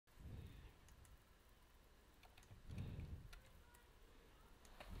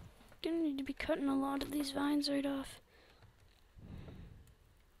Gonna need to be cutting a lot of these vines right off.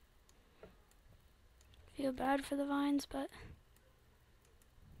 Feel bad for the vines, but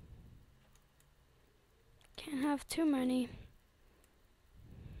can't have too many.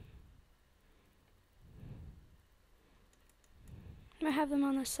 I have them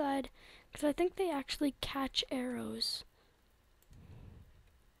on the side because I think they actually catch arrows.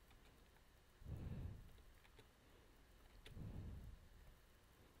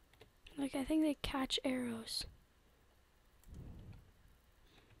 Like, I think they catch arrows.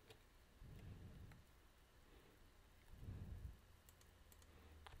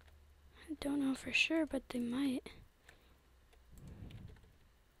 I don't know for sure, but they might.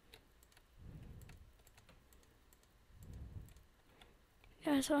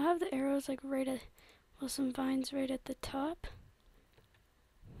 Yeah, so I'll have the arrows like right at, well, some vines right at the top.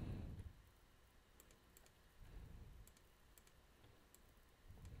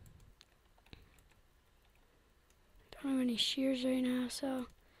 Don't have any shears right now, so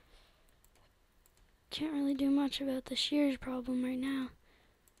can't really do much about the shears problem right now.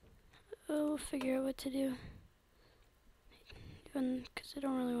 We'll figure out what to do. Even because I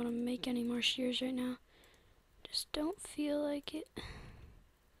don't really want to make any more shears right now. Just don't feel like it.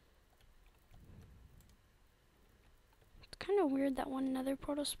 It's kind of weird, that one nether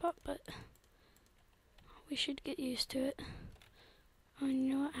portal spot, but we should get used to it. Oh, and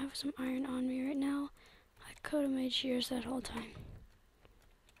you know what? I have some iron on me right now. I could have made shears that whole time.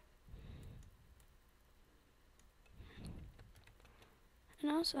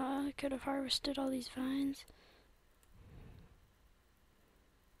 And also, I could have harvested all these vines.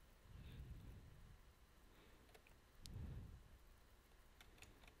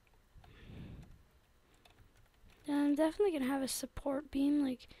 And I'm definitely going to have a support beam,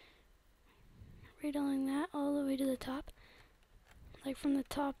 like, right along that all the way to the top. Like, from the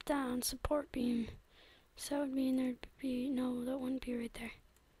top down, support beam. So that would mean there'd be, no, that wouldn't be right there.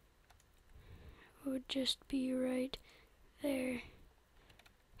 It would just be right there,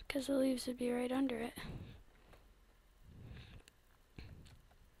 because the leaves would be right under it.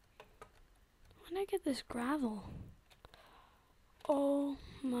 When did I get this gravel? Oh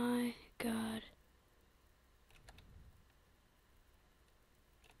my god.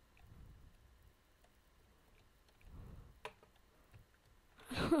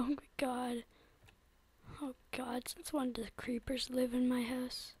 Oh my god. Oh god, since when do creepers live in my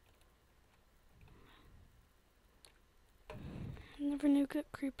house? I never knew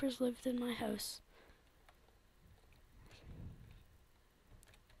that creepers lived in my house.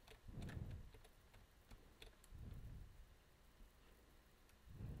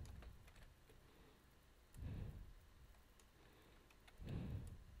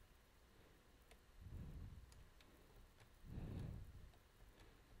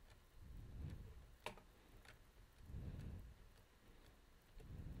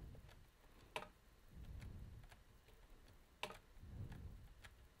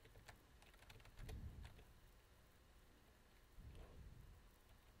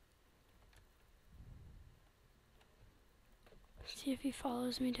 See if he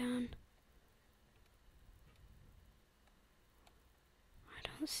follows me down. I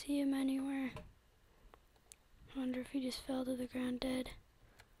don't see him anywhere. I wonder if he just fell to the ground dead.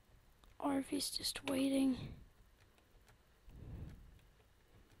 Or if he's just waiting.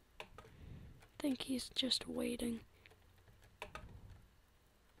 I think he's just waiting.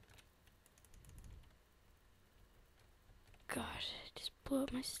 God, I just blew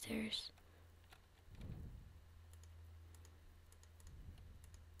up my stairs.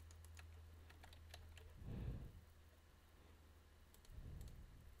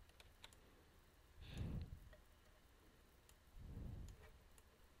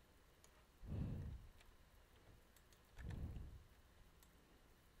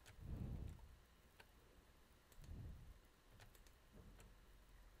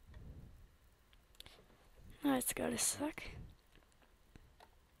 That's gotta suck.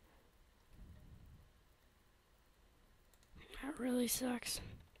 That really sucks.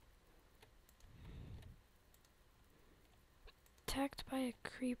 Attacked by a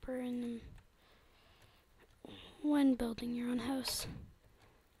creeper when building your own house.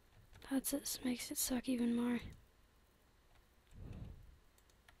 That's it, makes it suck even more.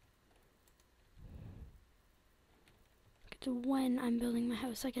 It's when I'm building my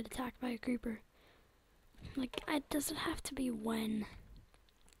house, I get attacked by a creeper. Like, it doesn't have to be when.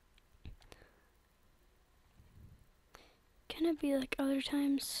 Can it be like other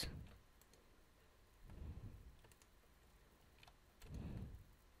times?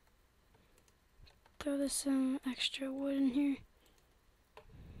 Throw this some extra wood in here.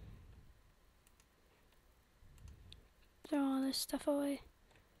 throw all this stuff away.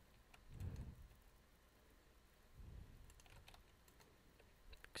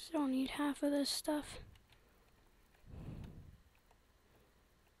 Because I don't need half of this stuff.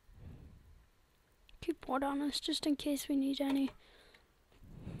 Keep wood on us just in case we need any.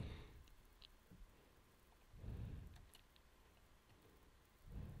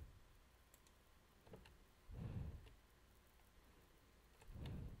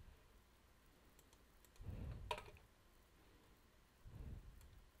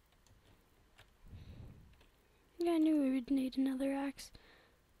 Yeah, I knew we would need another axe.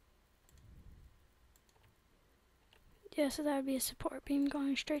 Yeah, so that would be a support beam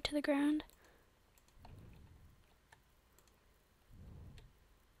going straight to the ground.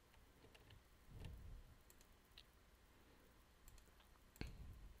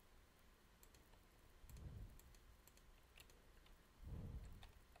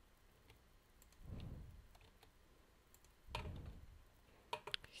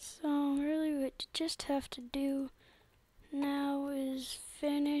 So really what you just have to do now is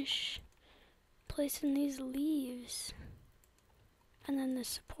finish placing these leaves. And then the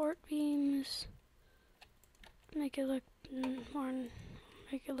support beams, make it look more,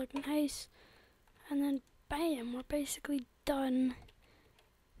 make it look nice. And then bam, we're basically done.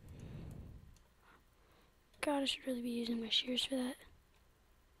 God, I should really be using my shears for that.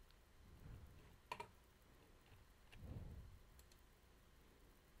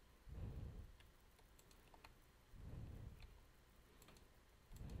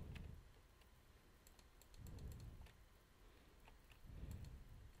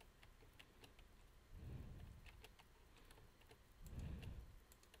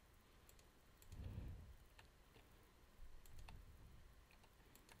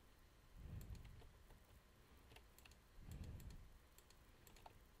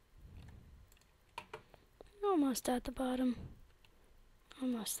 Almost at the bottom.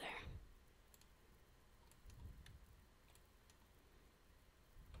 Almost there.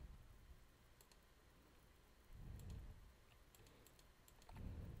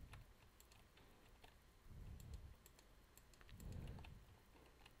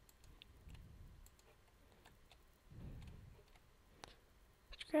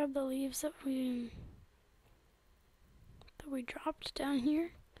 Let's grab the leaves that we dropped down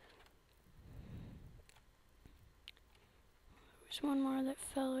here. There's one more that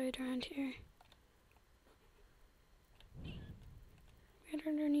fell right around here. Right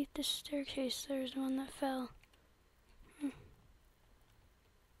underneath the staircase, there's one that fell.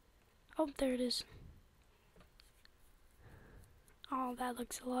 Oh, there it is. Oh, that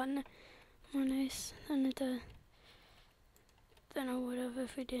looks a lot more nice than it than I would have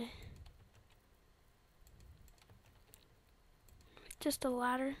if we did just a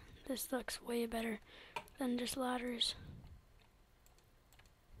ladder. This looks way better than just ladders.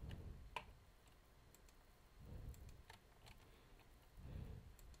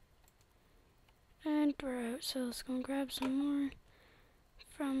 And we're out, so let's go and grab some more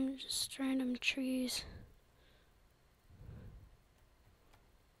from just random trees.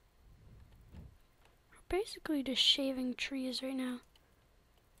 We're basically just shaving trees right now.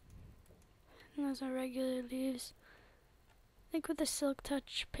 And those are regular leaves. I think with the Silk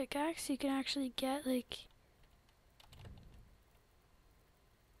Touch pickaxe you can actually get like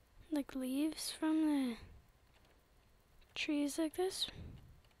leaves from the trees like this.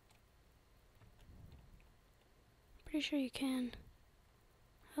 Pretty sure you can.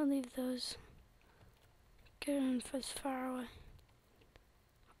 I'll leave those. Get them as far away.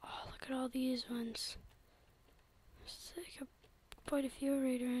 Oh, look at all these ones. There's like quite a few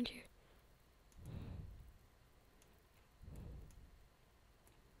right around here.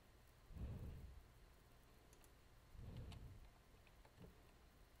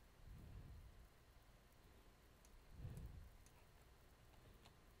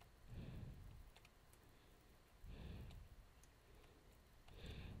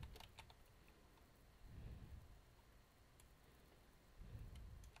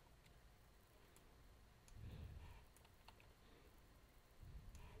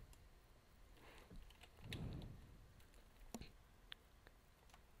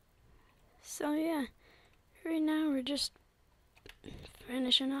 So yeah, right now we're just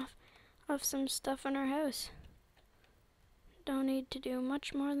finishing off some stuff in our house. Don't need to do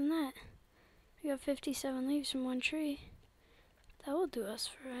much more than that. We got 57 leaves from one tree. That will do us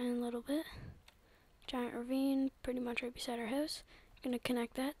for a little bit. Giant ravine, pretty much right beside our house. Gonna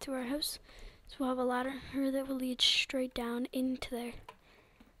connect that to our house. So we'll have a ladder here that will lead straight down into there.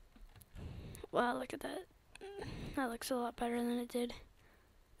 Wow, look at that. That looks a lot better than it did.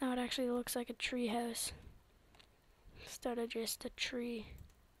 Now it actually looks like a tree house. instead of just a tree.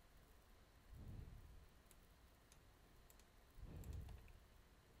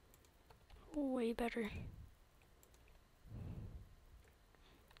 Way better.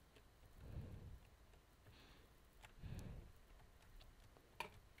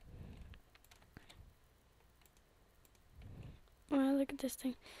 Wow, look at this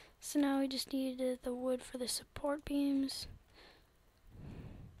thing. So now we just needed the wood for the support beams.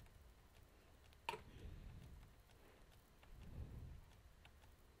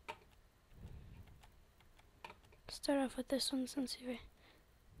 Start off with this one since we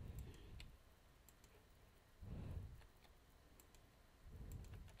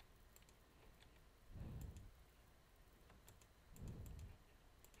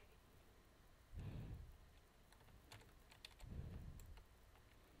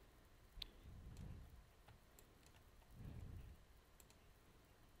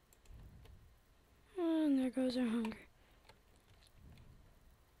and there goes our hunger.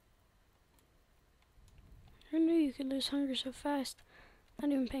 Who knew you could lose hunger so fast?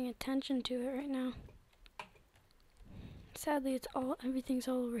 Not even paying attention to it right now. Sadly, everything's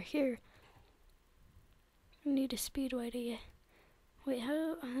all over here. I need a speedway to get. Wait,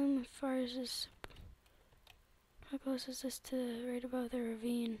 how far is this? How close is this to right above the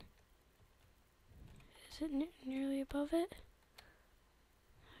ravine? Is it nearly above it?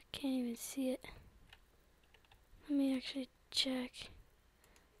 I can't even see it. Let me actually check.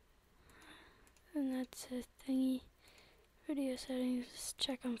 And that's a thingy. Video settings, just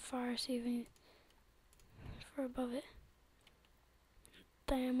check on far, see if we're above it.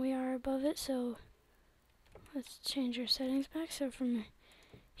 Damn, we are above it, so let's change our settings back. So from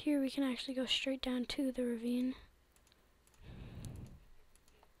here we can actually go straight down to the ravine.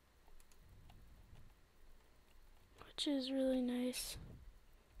 Which is really nice.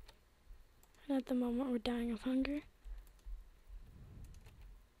 And at the moment we're dying of hunger.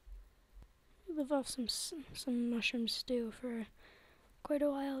 We live off some mushroom stew for quite a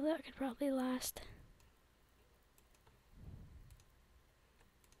while. That could probably last.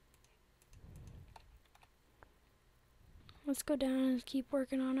 Let's go down and keep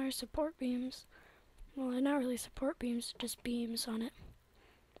working on our support beams. Well, they're not really support beams, just beams on it.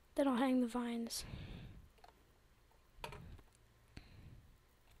 Then I'll hang the vines.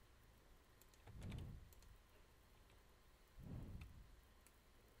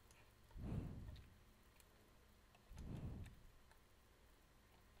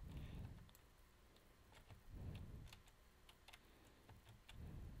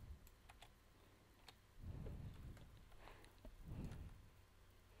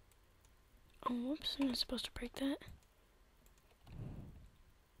 Oh, whoops, I'm not supposed to break that.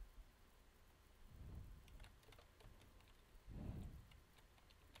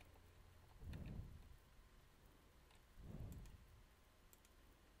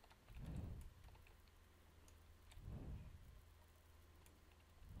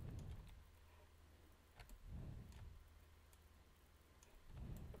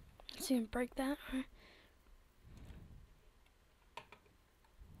 Let's see him break that.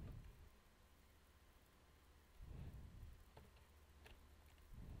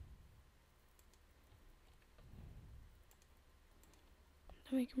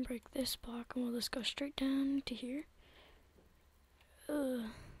 Then we can break this block and we'll just go straight down to here.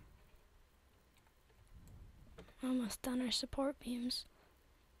 Almost done our support beams.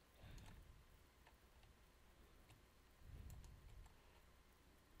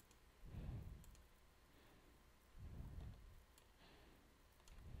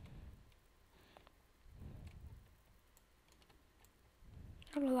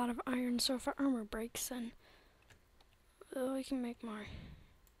 Got a lot of iron, so if our armor breaks, then we can make more.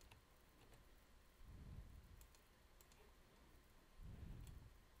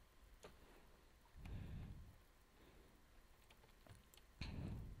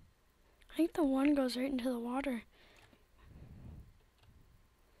 I think the one goes right into the water.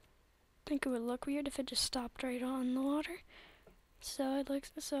 I think it would look weird if it just stopped right on the water. So it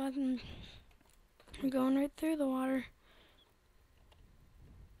looks, I'm going right through the water.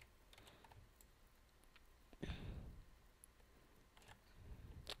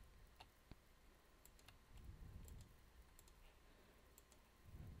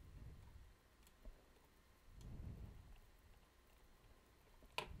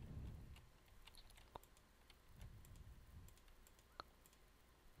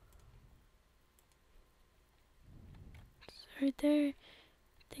 Right there.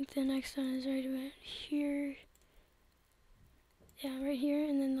 I think the next one is right about here. Yeah, right here,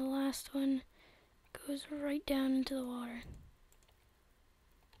 and then the last one goes right down into the water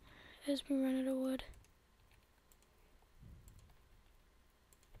as we run out of wood.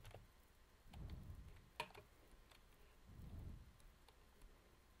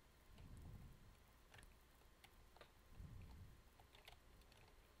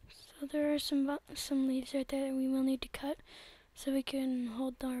 So there are some leaves right there that we will need to cut so we can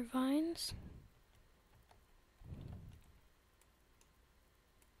hold our vines.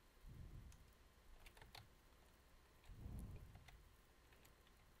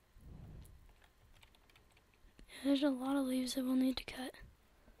 There's a lot of leaves that we'll need to cut.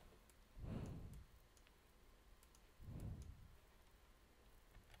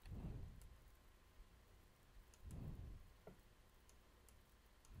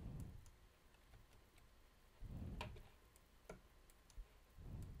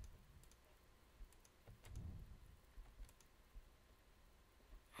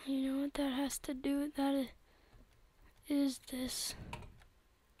 You know what that has to do with that is this.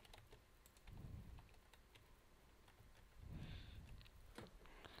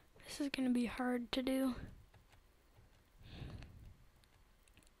 This is going to be hard to do.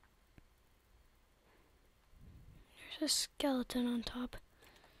 There's a skeleton on top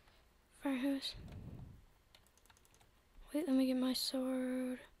of our house. Wait, let me get my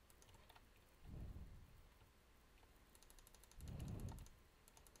sword.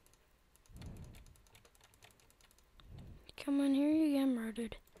 Come on here, you get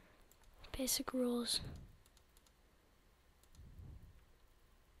murdered. Basic rules.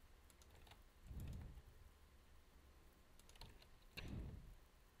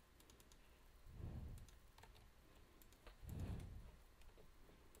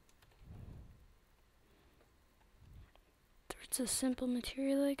 It's a simple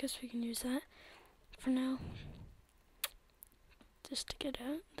material, I guess we can use that for now. Just to get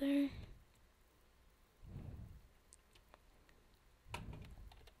out there.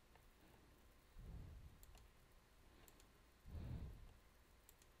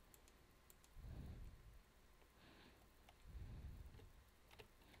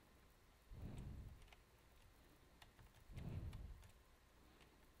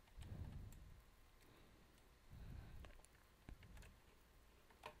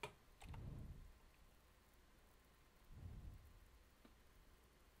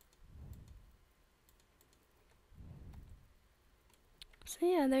 So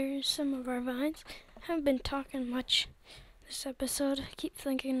yeah, there's some of our vines. I haven't been talking much this episode. I keep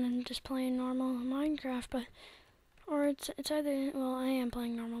thinking I'm just playing normal Minecraft, but or it's either, well, I am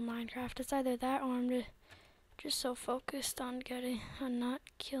playing normal Minecraft. It's either that or I'm just so focused on not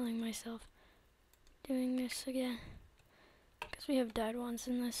killing myself doing this again. Because we have died once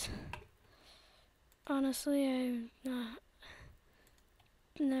in this. Honestly, I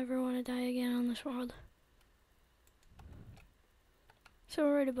never want to die again on this world. So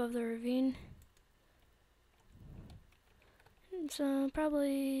we're right above the ravine. So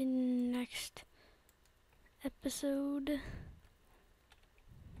probably next episode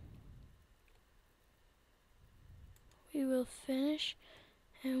we will finish,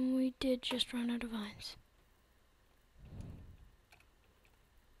 and we did just run out of vines.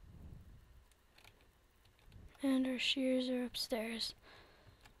 And our shears are upstairs.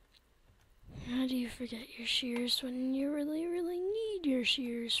 How do you forget your shears when you really, really need your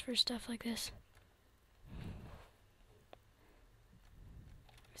shears for stuff like this?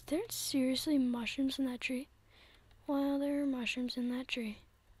 Is there seriously mushrooms in that tree? Well, there are mushrooms in that tree.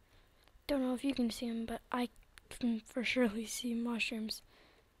 Don't know if you can see them, but I can for surely see mushrooms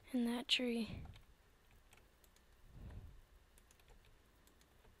in that tree.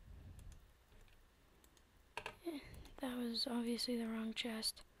 That was obviously the wrong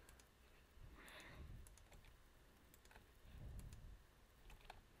chest.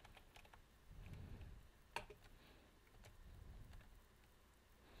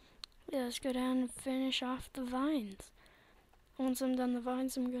 Yeah, let's go down and finish off the vines. Once I'm done the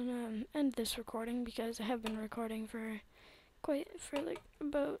vines, I'm gonna end this recording because I have been recording for like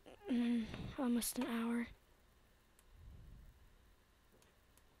about almost an hour.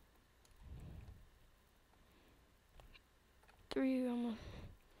 Almost.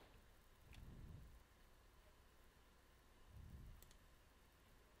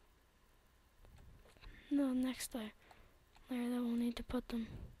 No, next layer that we'll need to put them.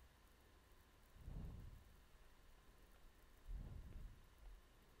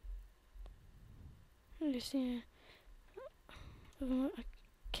 I just see a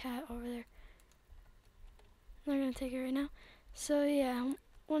cat over there. I'm not gonna take it right now. So yeah,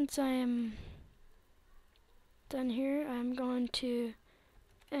 once I am done here, I'm going to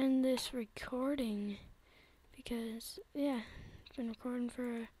end this recording because yeah, it's been recording for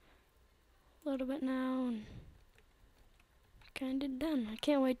a little bit now and kinda done. I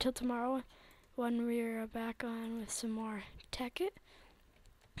can't wait till tomorrow when we're back on with some more Tech It.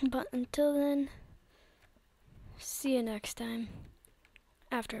 But until then, see you next time.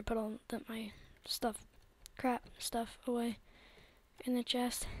 after I put all my crap stuff away in the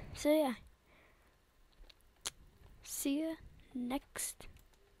chest. So yeah, see ya next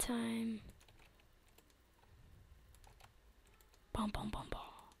time. Bum bum bum bum.